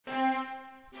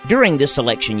During this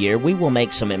election year, we will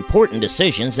make some important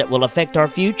decisions that will affect our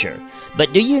future.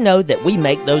 But do you know that we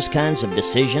make those kinds of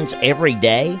decisions every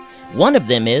day? One of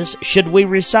them is, should we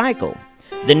recycle?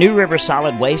 The New River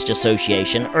Solid Waste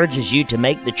Association urges you to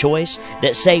make the choice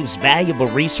that saves valuable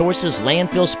resources,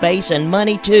 landfill space, and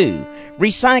money too.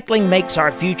 Recycling makes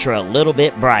our future a little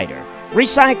bit brighter.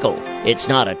 Recycle. It's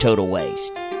not a total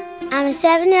waste. I'm a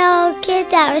 7-year-old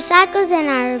kid that recycles, and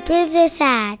I approve this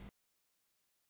ad.